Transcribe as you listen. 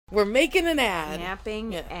We're making an ad.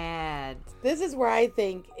 Napping ad. This is where I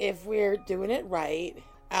think if we're doing it right,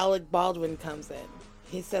 Alec Baldwin comes in.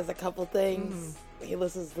 He says a couple things. He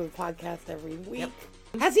listens to the podcast every week. Yep.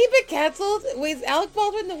 Has he been canceled? Wait, is Alec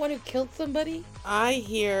Baldwin the one who killed somebody? I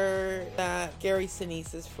hear that Gary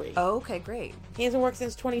Sinise is free. Oh, okay, great. He hasn't worked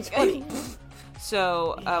since 2020.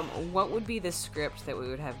 So, what would be the script that we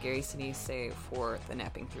would have Gary Sinise say for the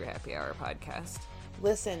Napping Through Happy Hour podcast?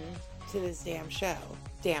 Listen to this damn show.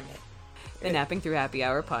 Damn it. The Napping Through Happy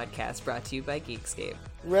Hour podcast brought to you by Geekscape.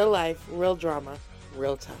 Real life, real drama,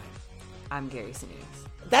 real time. I'm Gary Sinise.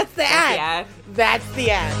 That's the ad. That's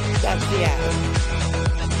the ad. That's the ad.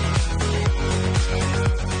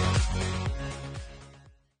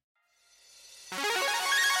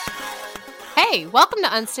 Hey, welcome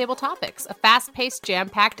to Unstable Topics, a fast-paced,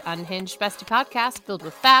 jam-packed, unhinged bestie podcast filled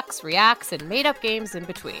with facts, reacts, and made-up games in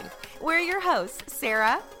between. We're your hosts,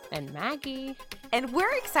 Sarah And Maggie. and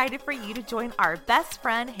we're excited for you to join our best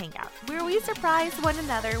friend hangout, where we surprise one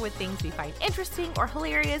another with things we find interesting or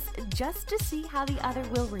hilarious just to see how the other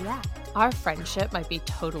will react. Our friendship might be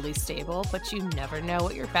totally stable, but you never know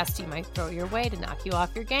what your bestie might throw your way to knock you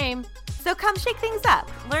off your game. So come shake things up,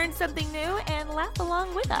 learn something new, and laugh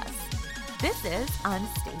along with us. This is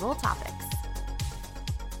Unstable Topics.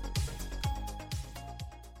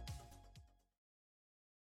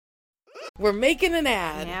 We're making an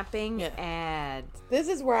ad. Napping ad. This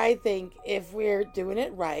is where I think if we're doing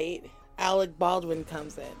it right, Alec Baldwin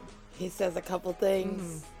comes in. He says a couple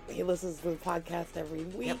things. He listens to the podcast every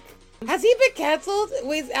week. Yep. Has he been canceled?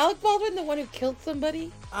 Wait, is Alec Baldwin the one who killed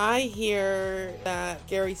somebody? I hear that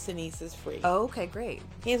Gary Sinise is free. Oh, okay, great.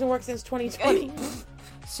 He hasn't worked since 2020.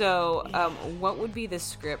 So, what would be the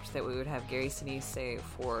script that we would have Gary Sinise say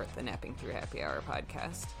for the Napping Through Happy Hour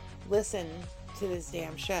podcast? Listen to this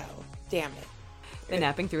damn show. Damn it. The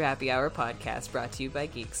Napping Through Happy Hour podcast brought to you by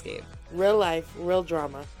Geekscape. Real life, real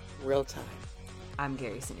drama, real time. I'm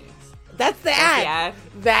Gary Sinise. That's the ad.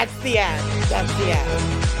 That's the ad. That's the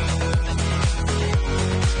ad.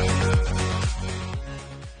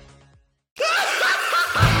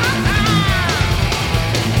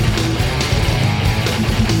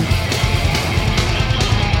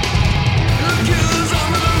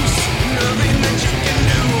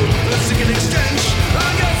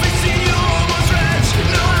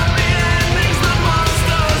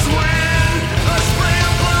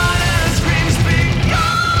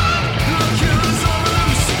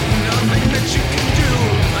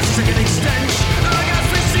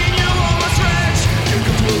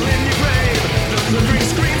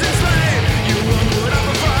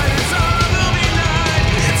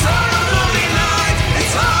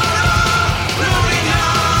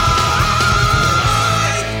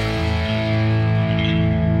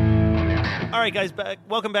 All right, guys,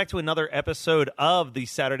 welcome back to another episode of the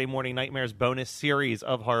Saturday Morning Nightmares bonus series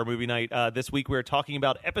of Horror Movie Night. This week we're talking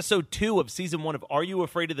about episode 2 of season 1 of Are You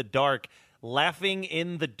Afraid of the Dark? Laughing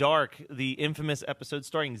in the Dark, the infamous episode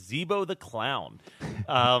starring Zeebo the Clown.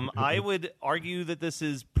 I would argue that this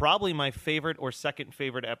is probably my favorite or second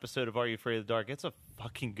favorite episode of Are You Afraid of the Dark? It's a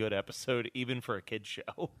fucking good episode, even for a kid's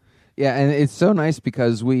show. Yeah, and it's so nice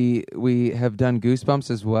because we have done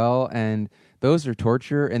Goosebumps as well, and those are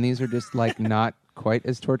torture, and these are just like not quite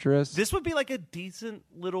as torturous. This would be like a decent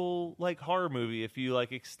little like horror movie if you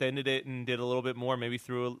like extended it and did a little bit more, maybe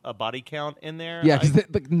threw a body count in there. Yeah,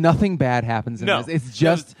 because nothing bad happens in this. It's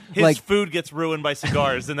just his like food gets ruined by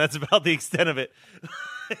cigars, and that's about the extent of it.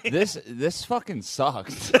 This fucking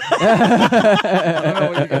sucks. I don't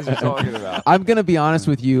know what you guys are talking about. I'm gonna be honest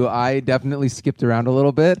with you. I definitely skipped around a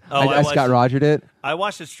little bit. I Scott Rogered it. I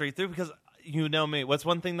watched it straight through because you know me. What's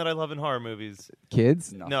one thing that I love in horror movies?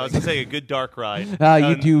 Kids? No, I was gonna say a good dark ride.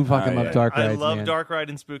 You do fucking love dark rides. I love man. dark ride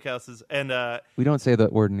and spook houses, and we don't say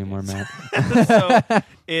that word anymore, Matt. So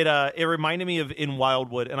it reminded me of In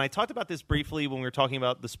Wildwood, and I talked about this briefly when we were talking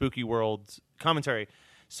about the Spooky World commentary.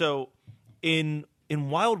 So in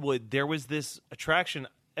Wildwood, there was this attraction,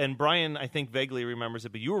 and Brian, I think, vaguely remembers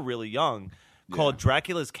it, but you were really young, called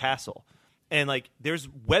Dracula's Castle. And, like, there's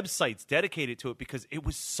websites dedicated to it because it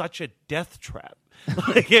was such a death trap.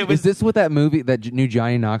 Like, it was, Is this what that movie, that new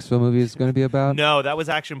Johnny Knoxville movie is going to be about? No, that was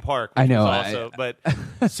Action Park. I know. But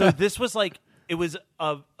so this was like, it was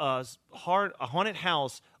a haunted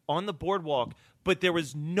house on the boardwalk, but there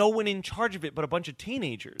was no one in charge of it but a bunch of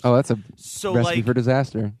teenagers. Oh, that's a recipe like, for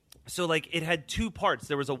disaster. So, like, it had two parts.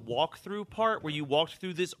 There was a walkthrough part where you walked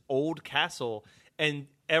through this old castle, and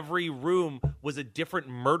every room was a different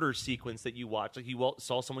murder sequence that you watched. Like, you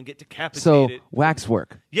saw someone get decapitated. So,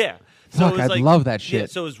 waxwork. Yeah. So Fuck, it was I'd like, love that shit. Yeah,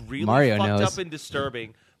 so it was really Mario fucked knows. up and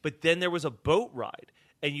disturbing. But then there was a boat ride.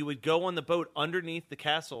 and you would go on the boat underneath the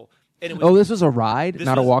castle. And it was, this was a ride,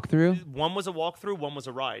 not a walkthrough? One was a walkthrough, one was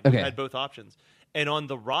a ride. Okay. You had both options. And on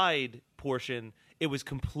the ride portion, it was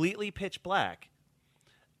completely pitch black.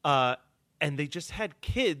 And they just had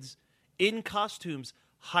kids in costumes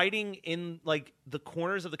hiding in like the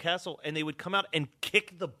corners of the castle, and they would come out and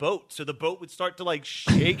kick the boat. So the boat would start to like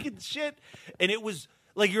shake and shit. And it was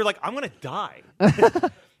like, you're like, I'm going to die.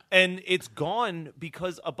 And it's gone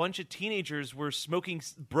because a bunch of teenagers were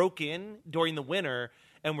broke in during the winter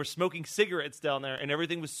and were smoking cigarettes down there, and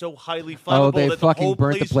everything was so highly flammable they that fucking the whole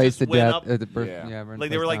burnt the place to went death. up. Burned Like the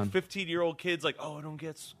they were place like down. 15-year-old kids, like, oh, don't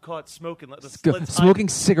get caught smoking. Let's Smoking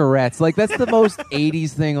cigarettes. Like, that's the most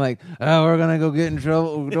 80s thing. Like, oh, we're going to go get in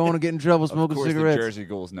trouble. We don't want to get in trouble smoking Of course, cigarettes. the Jersey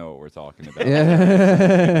Ghouls know what we're talking about.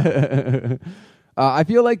 Yeah. I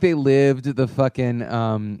feel like they lived the fucking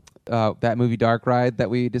that movie Dark Ride that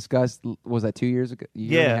we discussed. Was that 2 years ago?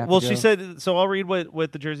 Yeah. Well, she said. So I'll read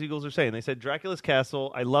what the Jersey Ghouls are saying. They said Dracula's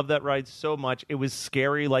Castle. I love that ride so much. It was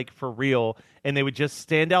scary, like for real. And they would just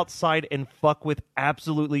stand outside and fuck with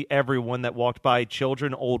absolutely everyone that walked by,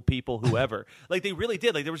 children, old people, whoever. Like they really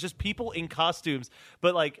did. Like there was just people in costumes.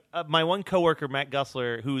 But like my one coworker, Matt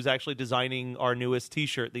Gussler, who's actually designing our newest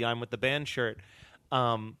T-shirt, the I'm with the Band shirt.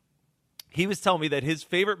 He was telling me that his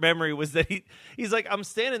favorite memory was that he's like, I'm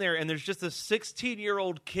standing there and there's just a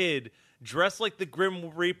 16-year-old kid dressed like the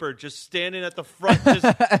Grim Reaper just standing at the front just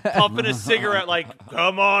puffing a cigarette like,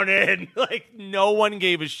 come on in. Like no one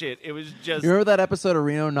gave a shit. It was just... You remember that episode of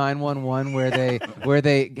Reno 911 where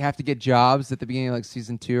they have to get jobs at the beginning of like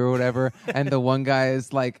season 2 or whatever, and the one guy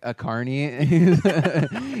is like a carny.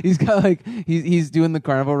 He's got like he's doing the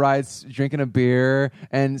carnival rides, drinking a beer,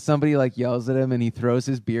 and somebody like yells at him and he throws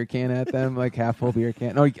his beer can at them, like half full beer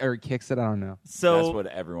can. No, or kicks it, I don't know. So that's what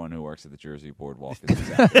everyone who works at the Jersey Boardwalk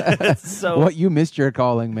is. So what, you missed your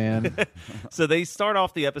calling, man. So they start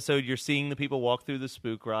off the episode. You're seeing the people walk through the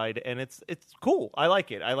spook ride, and it's cool. I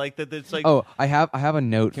like it. I like that it's like. Oh, I have a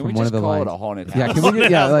note Can from we one just of the call lines. it a haunted house? Yeah, can we?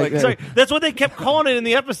 Yeah, like sorry, that's what they kept calling it in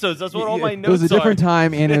the episodes. That's what all my notes are. It was a different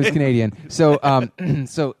time, and it was Canadian. So,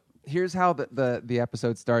 so here's how the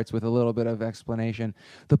episode starts with a little bit of explanation.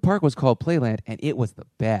 The park was called Playland, and it was the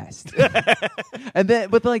best. And then,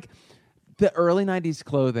 but like the early '90s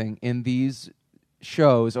clothing in these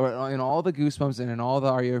shows, or in all the Goosebumps and in all the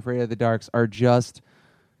Are You Afraid of the Darks, are just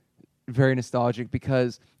very nostalgic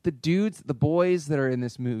because the boys that are in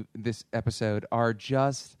this episode are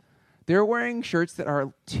just. They're wearing shirts that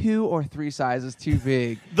are 2 or 3 sizes too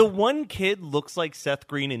big. The one kid looks like Seth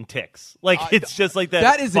Green in Ticks. Like it's just like that.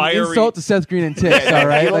 That is fiery... an insult to Seth Green and Ticks. All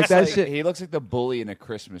right, like that shit. He looks like the bully in A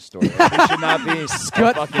Christmas Story. Like, he should not be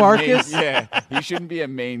Scut Farkas. He shouldn't be a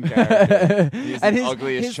main character. He's And the his-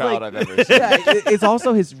 ugliest his, child like- I've ever seen. Yeah, it's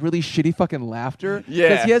also his really shitty fucking laughter. Yeah.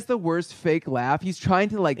 Because he has the worst fake laugh. He's trying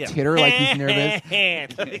to like titter like he's nervous.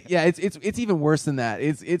 Yeah, it's even worse than that.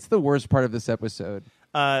 It's the worst part of this episode.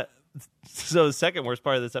 So the second worst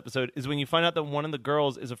part of this episode is when you find out that one of the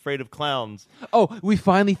girls is afraid of clowns. Oh, we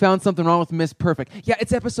finally found something wrong with Miss Perfect. Yeah,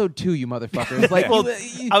 it's episode 2, you motherfuckers. Like, Well,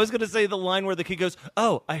 I was going to say the line where the kid goes,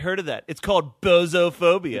 "Oh, I heard of that. It's called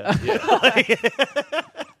bozophobia."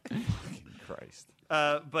 Christ.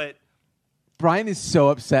 But Brian is so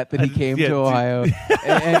upset that he came yeah, to dude. Ohio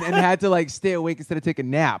and had to like stay awake instead of take a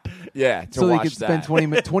nap. Yeah, to So they watch could spend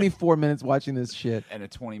that. 24 minutes watching this shit. And a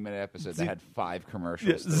 20-minute episode that had 5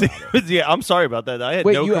 commercials yeah, throughout it. yeah, I'm sorry about that. I had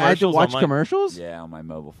Wait, no you had to commercials watch on my... commercials? Yeah, on my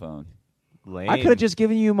mobile phone. Lame. I could have just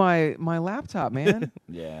given you my laptop, man.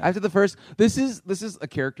 Yeah. After the first, this is a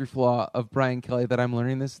character flaw of Brian Kelly that I'm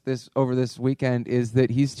learning this over this weekend is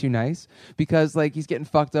that he's too nice because like he's getting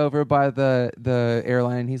fucked over by the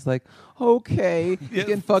airline. And he's like, okay. He's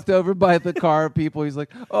getting fucked over by the car people. He's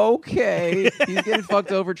like, okay. He's getting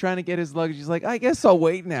fucked over trying to get his luggage. He's like, I guess I'll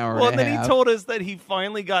wait an hour. Well, and and a then half. he told us that he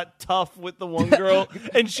finally got tough with the one girl,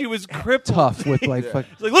 and she was crippled. tough with like, fuck,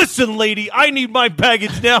 He's like, "Listen, lady, I need my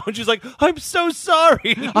baggage now," and she's like, "I'm so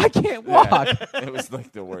sorry." I can't walk. Yeah. It was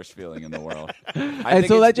like the worst feeling in the world. And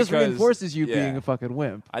so that just reinforces you yeah. being a fucking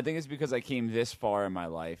wimp. I think it's because I came this far in my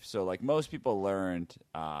life. So, like, most people learned,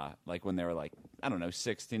 like, when they were, like, I don't know,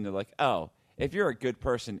 16, they're like, oh, if you're a good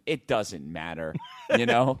person, it doesn't matter, you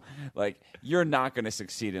know? Like, you're not going to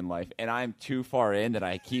succeed in life. And I'm too far in that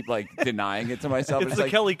I keep, like, denying it to myself. It's the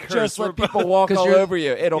like, Kelly curse. just We're let people walk 'Cause all you're- over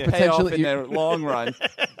you. It'll pay off potentially- in the long run.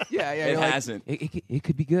 Yeah, yeah. It you're like, hasn't. It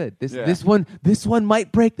could be good. Yeah. This one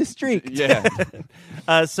might break the streak. Yeah.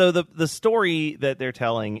 So the story that they're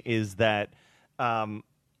telling is that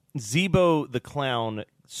Zebo the clown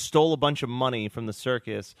stole a bunch of money from the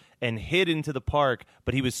circus and hid into the park,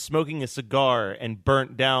 but he was smoking a cigar and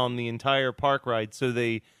burnt down the entire park ride. So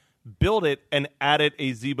they built it and added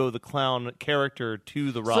a Zeebo the Clown character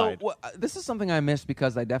to the ride. So this is something I missed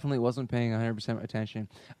because I definitely wasn't paying 100% attention,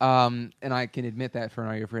 and I can admit that for an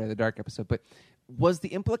Are You Afraid of the Dark episode. But was the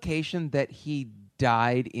implication that he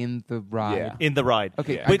died in the ride? Yeah. In the ride.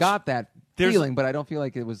 Okay, Yeah. I Which got that there's- feeling, but I don't feel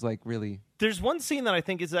like it was like really. There's one scene that I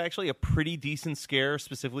think is actually a pretty decent scare,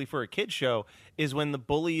 specifically for a kid show, is when the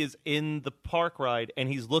bully is in the park ride and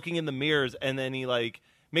he's looking in the mirrors, and then he like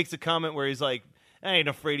makes a comment where he's like, "I ain't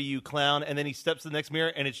afraid of you, clown," and then he steps to the next mirror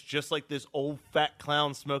and it's just like this old fat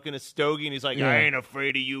clown smoking a stogie, and he's like, Yeah. "I ain't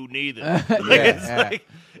afraid of you neither." Yeah.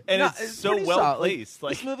 And No, it's so pretty well solid. placed.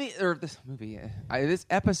 Like, this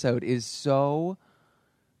episode is so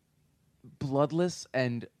bloodless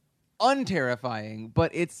and unterrifying,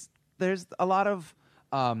 but there's a lot of.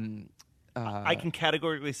 I can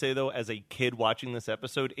categorically say, though, as a kid watching this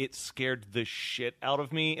episode, it scared the shit out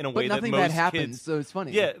of me in a way that nothing most bad happens, kids... so it's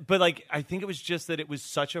funny. Yeah, but like I think it was just that it was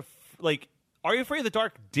such a like. Are You Afraid of the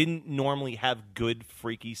Dark didn't normally have good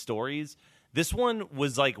freaky stories. This one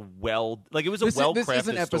was like it was a well-crafted This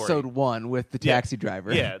isn't episode story. 1 with the taxi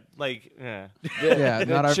driver. Yeah, like Yeah, The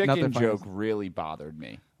not our- chicken not their joke finest. really bothered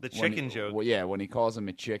me. The When chicken joke? Well, yeah, when he calls him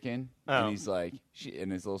a chicken, Oh. and he's like,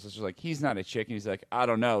 and his little sister's like, he's not a chicken. He's like, I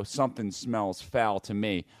don't know, something smells foul to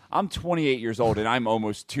me. I'm 28 years old, and I'm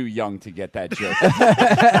almost too young to get that joke.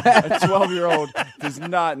 A 12-year-old does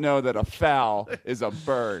not know that a fowl is a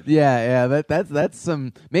bird. Yeah. That's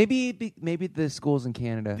some maybe the schools in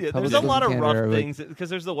Canada. yeah, public there's a schools lot in of Canada are rough really- things because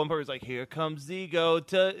there's the one part where it's like, "Here comes Zeebo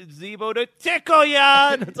to tickle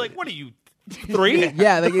ya," and it's like, "What are you, 3?"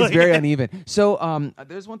 Yeah, like it's very uneven. So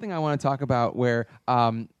there's one thing I want to talk about where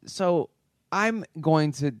so I'm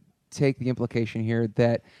going to take the implication here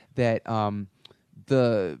that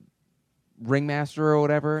the ringmaster or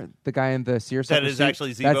whatever, the guy in the seersucker That is suit,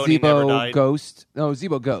 actually Zeebo that's and he never died? Ghost. No,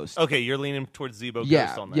 Zeebo Ghost. Okay, you're leaning towards Zeebo Yeah,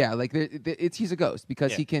 Ghost on that. yeah, like he's a ghost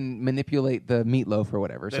because Yeah. he can manipulate the meatloaf or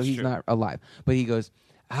whatever, so That's he's true. not alive. But he goes,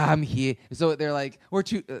 "I'm here." So they're like, "We're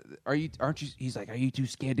too. Aren't you?" He's like, "Are you too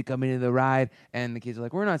scared to come into the ride?" And the kids are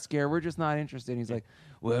like, "We're not scared. We're just not interested." And he's like,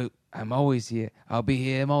 "Well, I'm always here. I'll be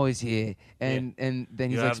here. I'm always here." And then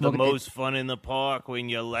he's You like, have the smoking most fun in the park when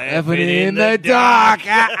you're laughing laughing in the dark.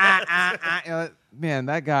 Man,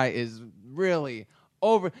 that guy is really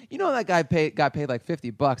over. You know that guy got paid like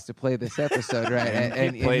 $50 to play this episode, right?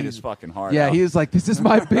 And He played he's- his fucking heart Yeah, out. he was like, "This is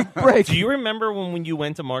my big break." Do you remember when you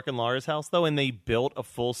went to Mark and Laura's house though, and they built a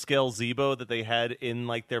full scale Zeebo that they had in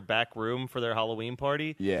like their back room for their Halloween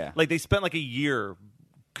party? Yeah. like they spent like a year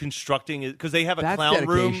constructing it because they have a That's clown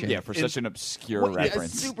room. dedication. Yeah, for in- such an obscure What? Yeah, it's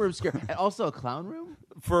reference. super obscure. And also a clown room?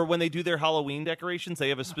 for when they do their Halloween decorations, they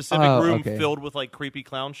have a specific Oh, room okay. filled with like creepy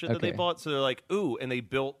clown shit that they Okay. bought. So they're like, ooh, and they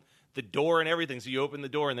built the door and everything. So you open the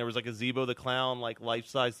door and there was like a Zeebo the Clown like life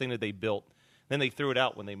size thing that they built. Then they threw it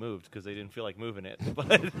out when they moved because they didn't feel like moving it.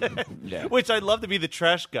 But Yeah. which I'd love to be the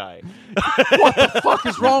trash guy. What the fuck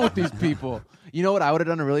is wrong with these people? You know what I would have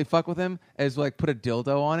done to really fuck with him is like put a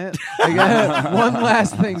dildo on it. Like, one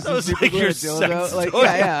last thing. That was some like super your glue a dildo. sex Like, toy.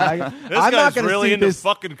 yeah. This I'm guy's not gonna really see into this.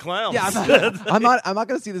 fucking clowns. Yeah, I'm not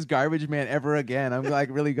gonna see this garbage man ever again. I'm like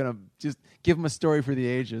really gonna just give him a story for the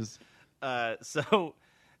ages. So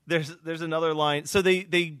there's another line. So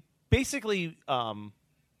they basically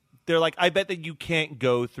they're like, I bet that you can't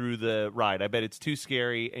go through the ride. I bet it's too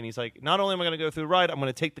scary. And he's like, not only am I going to go through the ride, I'm going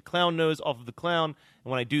to take the clown nose off of the clown.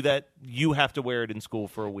 And when I do that, you have to wear it in school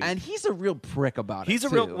for a week. And he's a real prick about it. He's a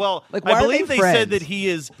too. real well. Like, why I are believe they friends? said that he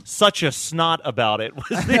is such a snot about it.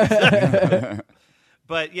 Was the exact-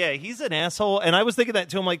 But yeah, he's an asshole. And I was thinking that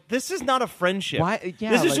too. I'm like, this is not a friendship. Why-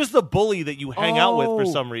 yeah, this is like- just the bully that you hang out with for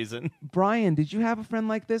Oh. some reason. Brian, did you have a friend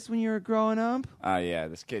like this when you were growing up? Yeah,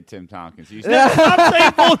 this kid Tim Tompkins. He used to, Stop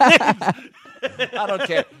saying full names. I don't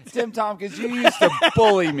care. Tim Tompkins, you used to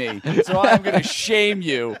bully me, so I'm going to shame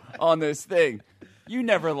you on this thing. You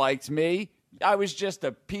never liked me. I was just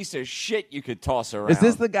a piece of shit you could toss around. Is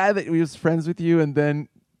this the guy that was friends with you and then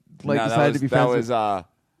like No, decided that was, to be that friends was, with?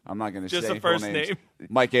 I'm not going to Just say the first full names. name.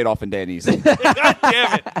 Mike Adolf and Dan Easy. God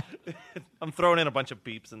damn it. I'm throwing in a bunch of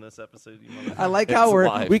beeps in this episode. You motherfucker. I like how It's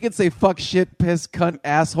live. we could say fuck, shit, piss, cunt,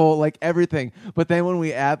 asshole, like everything. But then when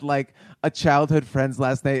we add like a childhood friend's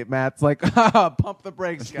last name, Matt's like, pump the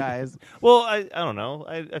brakes, guys. Well, I don't know.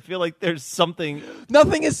 I feel like there's something.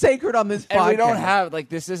 Nothing is sacred on this podcast. And we don't have, like,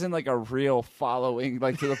 this isn't like a real following,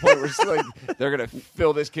 like, to the point where it's like, they're going to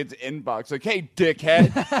fill this kid's inbox. Like, hey,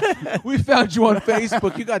 dickhead. We found you on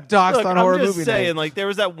Facebook. You got doxxed Look, on Horror I'm just Movie saying, Night. like, there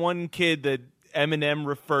was that one kid that Eminem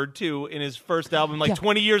referred to in his first album. Like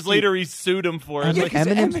 20 years later, he sued him for it. Yeah, Like,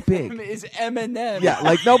 Eminem's big. Is Eminem. Yeah,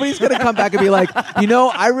 like nobody's gonna come back and be like,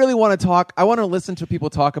 I really want to talk. I want to listen to people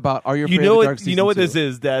talk about Are You Afraid of the Dark you know what Season this 2?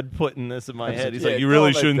 is? Dad putting this in my head. He's Yeah, like, you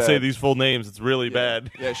really don't let shouldn't say that- these full names. It's really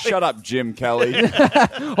bad. Yeah, shut up, Jim Kelly.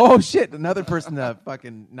 Oh shit! Another person to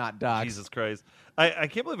fucking not dox. Jesus Christ. I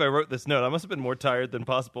can't believe I wrote this note. I must have been more tired than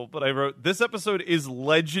possible, but I wrote, this episode is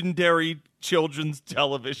legendary children's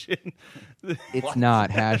television. It's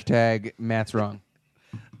not. Hashtag Matt's wrong.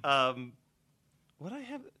 What I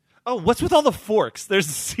have? Oh, what's with all the forks? There's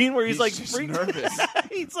a scene where he's like just freaked- nervous.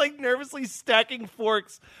 He's like nervously stacking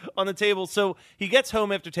forks on the table. So he gets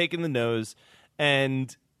home after taking the nose,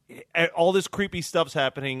 and all this creepy stuff's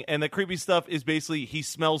happening. And the creepy stuff is basically he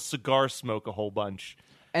smells cigar smoke a whole bunch.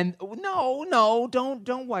 And no,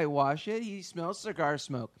 don't whitewash it. He smells cigar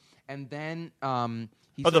smoke, and then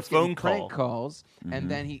he the starts getting phone prank call. calls, and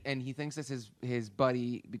then he thinks that's his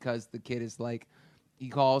buddy because the kid is like. He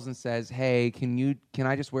calls and says, "Hey, can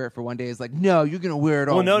I just wear it for one day?" He's like, "No, you're gonna wear it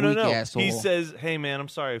all Well, no. week, asshole." He says, "Hey, man, I'm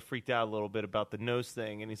sorry I freaked out a little bit about the nose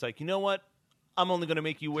thing." And he's like, "You know what? I'm only going to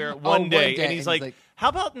make you wear it one day." And he's like, "How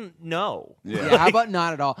about no?" Yeah, how about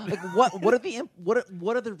not at all? Like, what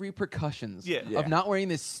are the repercussions Yeah. of not wearing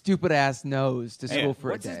this stupid ass nose to school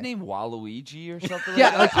for What's a day? his name? Waluigi or something?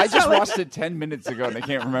 Yeah, like that? I just like- watched it 10 minutes ago and I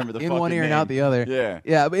can't remember the In fucking one ear and name. out the other.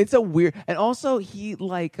 Yeah. but it's a weird. And also, he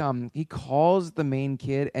he calls the main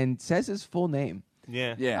kid and says his full name.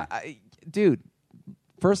 Yeah. Yeah. Dude,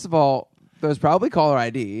 first of all, there's probably caller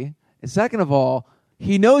ID, and second of all,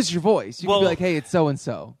 he knows your voice. You can Well- be like, "Hey, it's so and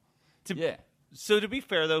so." Yeah. So to be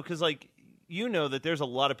fair, though, because like you know that there's a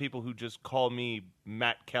lot of people who just call me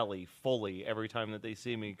Matt Kelly fully every time that they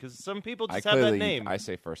see me, because some people just have that name. I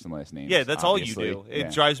say first and last names. Yeah, that's obviously. all you do. Yeah.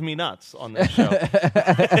 It drives me nuts on this show.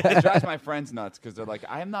 It drives my friends nuts because they're like,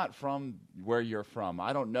 I'm not from where you're from.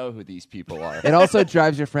 I don't know who these people are. It also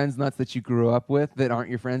drives your friends nuts that you grew up with that aren't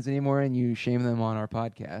your friends anymore, and you shame them on our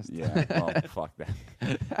podcast. Yeah, well, fuck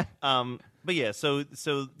that. But yeah, so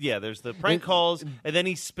yeah, there's the prank calls, and then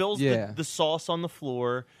he spills Yeah. the sauce on the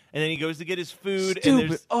floor, and then he goes to get his food, and Stupid.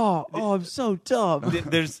 there's I'm so dumb.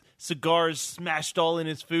 there's cigars smashed all in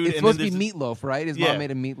his food. It's and supposed to then be there's- meatloaf, right? His Yeah. mom made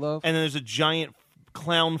a meatloaf. and then there's a giant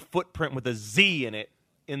clown footprint with a Z in it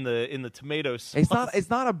in the tomato sauce. It's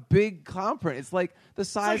not a big clown print. It's like the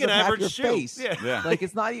size like an of half average your shoe. face. Yeah. Yeah. Like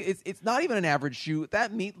it's not even an average shoe.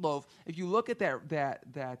 That meatloaf. If you look at that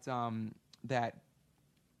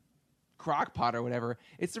crock pot or whatever,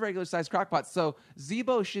 it's the regular size crock pot. So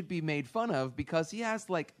Zebo should be made fun of because he has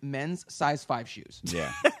like men's size 5 shoes.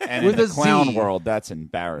 Yeah. And With in a the clown Z. world, that's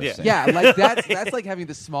embarrassing. Yeah, like that's like having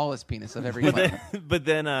the smallest penis of every clown. But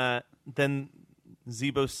then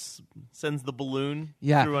Zebo sends the balloon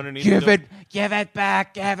Yeah, through underneath. give the it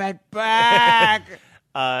back.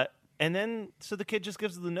 And then so the kid just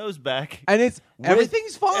gives the nose back. And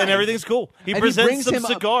everything's fine. And everything's cool. He And he presents brings some him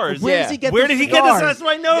up- cigars. Where does he get Where the did he get this? cigars? That's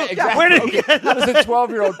what I know. Yeah, exactly. Where did he Okay, get how does a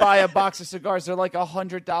 12-year-old buy a box of cigars? They're like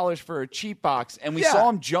 $100 for a cheap box. And we Yeah. saw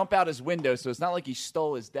him jump out his window, so it's not like he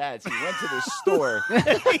stole his dad's. He went to the store.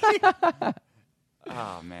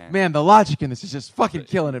 Oh, man. Man, the logic in this is just fucking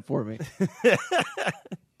killing it for me.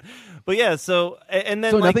 But yeah, so and then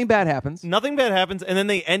So like, nothing bad happens. nothing bad happens, and then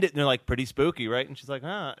they end it, and they're like pretty spooky, right? And she's like,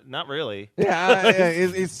 not really. Yeah,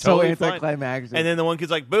 it's so Totally fine. anticlimactic. And then the one kid's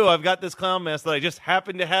like, "Boo! I've got this clown mask that I just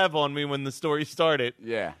happened to have on me when the story started,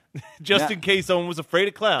 Yeah. just Now- in case someone was afraid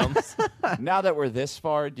of clowns." Now that we're this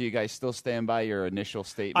far, do you guys still stand by your initial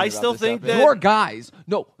statement? I about still this think episode? that- Four guys.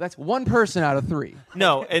 No, that's one person out of 3.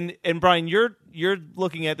 No, and Brian, you're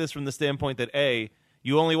looking at this from the standpoint that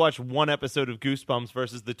you only watched one episode of Goosebumps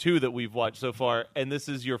versus the 2 that we've watched so far, and this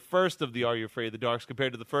is your first of the Are You Afraid of the Darks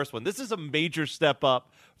compared to the first one. This is a major step up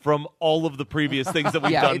from all of the previous things that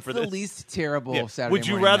we've Yeah, done it's for the this. least terrible Yeah. Saturday Would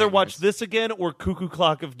you Morning rather Nightmares. watch this again or Cuckoo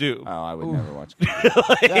Clock of Doom? Oh, I would never watch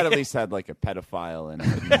that at least had like a pedophile and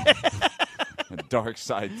a dark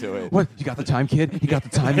side to it. What? You got the time, kid? You got the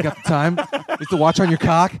time? You got the time? Is the watch on your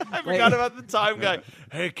cock? I forgot about the time guy.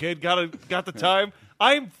 Hey, kid, got the time?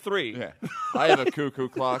 I'm 3. Yeah. I have a cuckoo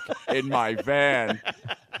clock in my van.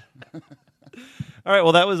 All right,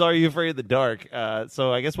 well, that was Are You Afraid of the Dark?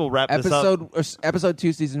 So I guess we'll wrap this up. Episode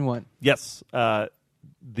 2, season 1. Yes,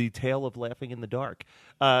 the Tale of Laughing in the Dark.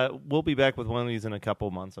 We'll be back with one of these in a couple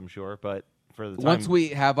months, I'm sure, but for the time... Once we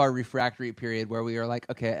have our refractory period where we are like,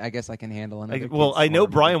 okay, I guess I can handle another. I know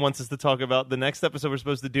Kids Brian wants us to talk about the next episode we're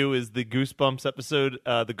supposed to do is the Goosebumps episode,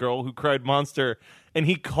 The Girl Who Cried Monster, and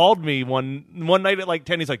he called me one night at like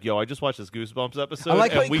 10. He's like, "Yo, I just watched this Goosebumps episode, I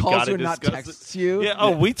like how and he we calls gotta you and not discuss texts it." you. Yeah.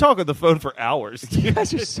 Oh, we talk on the phone for hours. You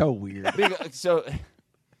guys are so weird. So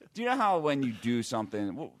Do you know how when you do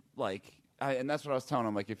something, and that's what I was telling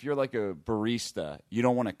him, like, if you're like a barista, you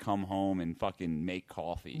don't want to come home and fucking make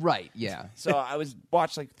coffee. Right, yeah. So I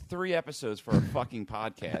watched like 3 episodes for a fucking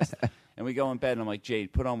podcast. And we go in bed, and I'm like,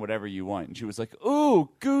 Jade, put on whatever you want. And she was like, ooh,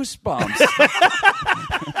 Goosebumps.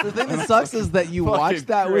 The thing that sucks is that you watched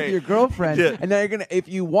that with your girlfriend, and now you're going to, if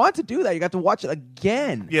you want to do that, you got to watch it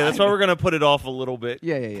again. Yeah, that's why we're going to put it off a little bit.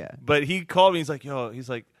 Yeah. But he called me, he's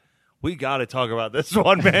like, we got to talk about this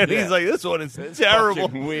one, man. Yeah. He's like, this one is terrible.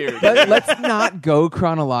 Weird. Let's not go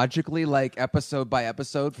chronologically, like episode by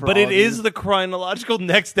episode. But it is the chronological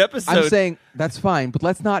next episode. I'm saying that's fine, but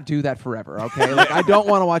let's not do that forever, okay? Like, I don't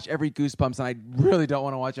want to watch every Goosebumps, and I really don't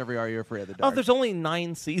want to watch every Are You Afraid of the Dark. Oh, there's only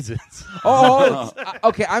 9 seasons.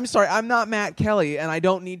 Okay, I'm sorry. I'm not Matt Kelly, and I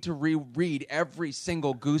don't need to reread every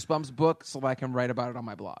single Goosebumps book so I can write about it on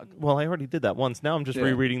my blog. Well, I already did that once. Now I'm just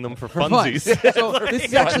rereading them for fun. funsies. So this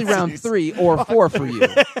is actually round 3 or 4 for you.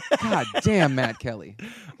 God damn, Matt Kelly.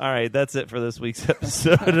 All right, that's it for this week's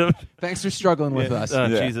episode of... Thanks for struggling with us.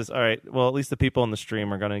 Jesus. All right. Well, at least the people on the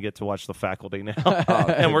stream are going to get to watch The Faculty now.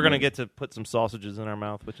 And we're going to get to put some sausages in our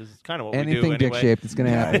mouth, which is kind of what we do anyway. Anything dick-shaped is going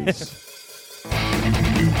to happen.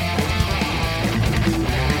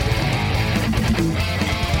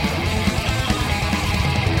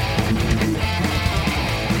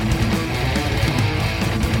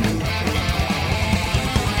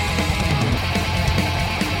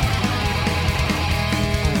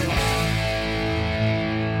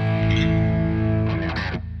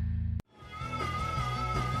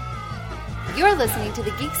 You're listening to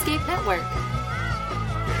the Geekscape Network.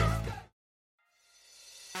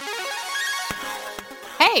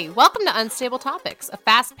 Hey, welcome to Unstable Topics, a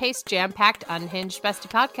fast-paced, jam-packed, unhinged bestie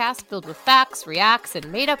podcast filled with facts, reacts,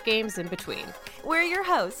 and made-up games in between. We're your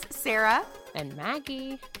hosts, Sarah and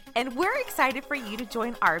Maggie. And we're excited for you to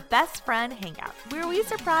join our best friend hangout, where we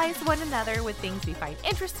surprise one another with things we find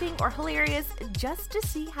interesting or hilarious just to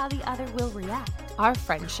see how the other will react. Our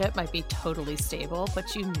friendship might be totally stable,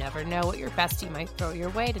 but you never know what your bestie might throw your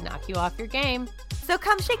way to knock you off your game. So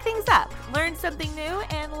come shake things up, learn something new,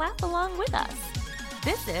 and laugh along with us.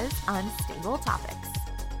 This is Unstable Topics.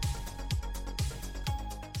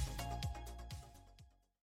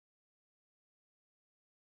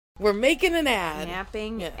 We're making an ad.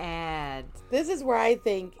 Napping ad. This is where I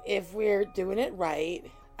think if we're doing it right,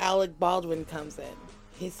 Alec Baldwin comes in.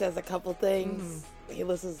 He says a couple things. He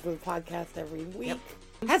listens to the podcast every week. Yep.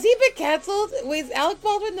 Has he been canceled? Was Alec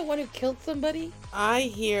Baldwin the one who killed somebody? I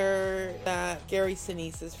hear that Gary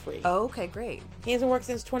Sinise is free. Oh, okay, great. He hasn't worked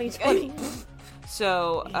since 2020.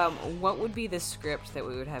 So, what would be the script that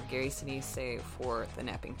we would have Gary Sinise say for the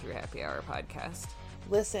Napping Through Happy Hour podcast?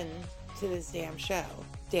 Listen to this damn show.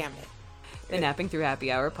 Damn it. The Napping Through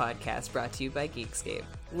Happy Hour podcast brought to you by Geekscape.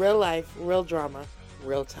 Real life, real drama,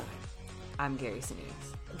 real time. I'm Gary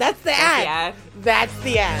Sinise. That's the ad. That's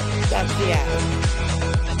the ad. That's the ad.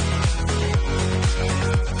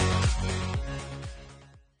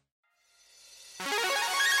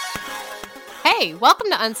 Hey, welcome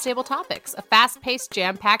to Unstable Topics, a fast-paced,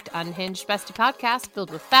 jam-packed, unhinged bestie podcast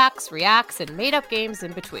filled with facts, reacts, and made-up games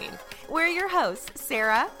in between. We're your hosts,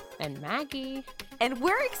 Sarah and Maggie. And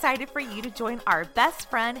we're excited for you to join our best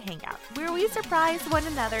friend hangout, where we surprise one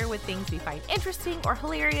another with things we find interesting or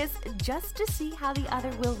hilarious just to see how the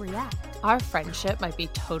other will react. Our friendship might be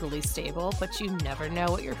totally stable, but you never know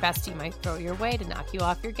what your bestie might throw your way to knock you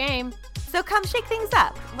off your game. So come shake things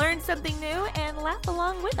up, learn something new, and laugh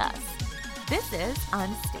along with us. This is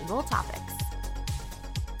Unstable Topics.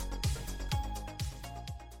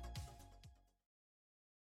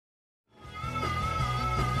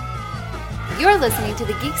 You're listening to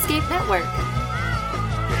the Geekscape Network.